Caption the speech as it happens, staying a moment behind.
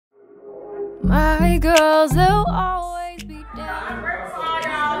My girls, they'll always be down.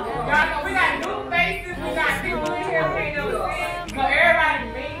 Y'all, we got new faces, we got people in here who ain't never seen. So everybody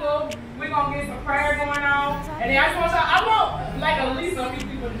mingle. We're gonna get some prayer going on. And then I just want y'all, I want like at least a few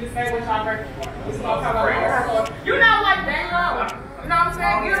people to just say what y'all grateful for. This is what I'm talking about. You're not like that girl. You know what I'm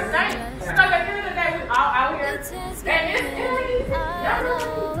saying? You're thankful. Because at the end of the day, we all out here. And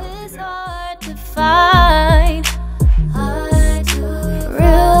it's hard to find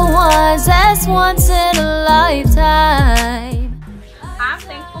real ones that's once in a lifetime. I'm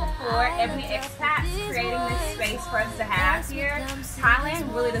thankful for Ebony Expats creating this space for us to have here.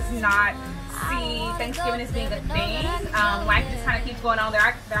 Thailand really does not see Thanksgiving as being a thing. Life just kind of keeps going on.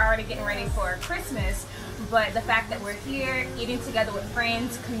 They're already getting ready for Christmas, but the fact that we're here eating together with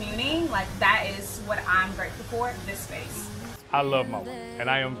friends, communing, like that is what I'm grateful for, this space. I love my wife, and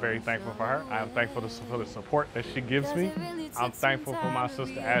I am very thankful for her. I am thankful for the support that she gives me. I'm thankful for my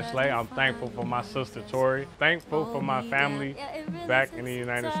sister Ashley. I'm thankful for my sister Tori. Thankful for my family back in the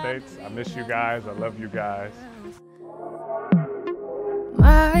United States. I miss you guys. I love you guys.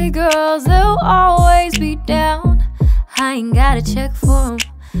 My girls, they'll always be down. I ain't gotta check for them.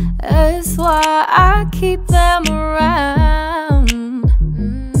 That's why I keep them around.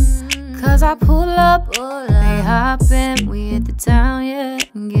 Cause I pull up, they hop in. We hit the town, yeah,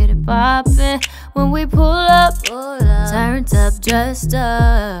 and get it poppin'. When we pull up, turned up, dressed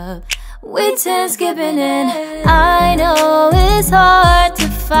up, we 10 skipping in. I know it's hard to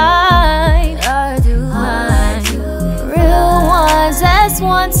find real ones that's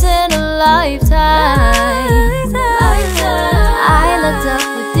once in a lifetime. I looked up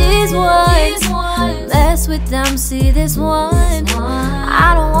with these ones, mess with them, see this one.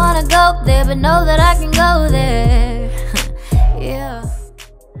 I don't wanna go there, but know that I can go there. Yeah.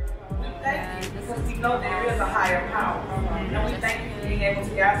 we thank you because we know there is a higher power. And we thank you for being able to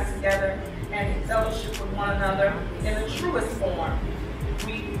gather together and fellowship with one another in the truest form.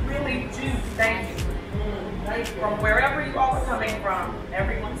 We really do thank you. From wherever you all are coming from,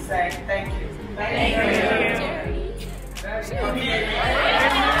 everyone say thank you. Thank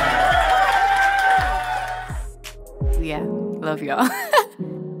you. Yeah, love y'all.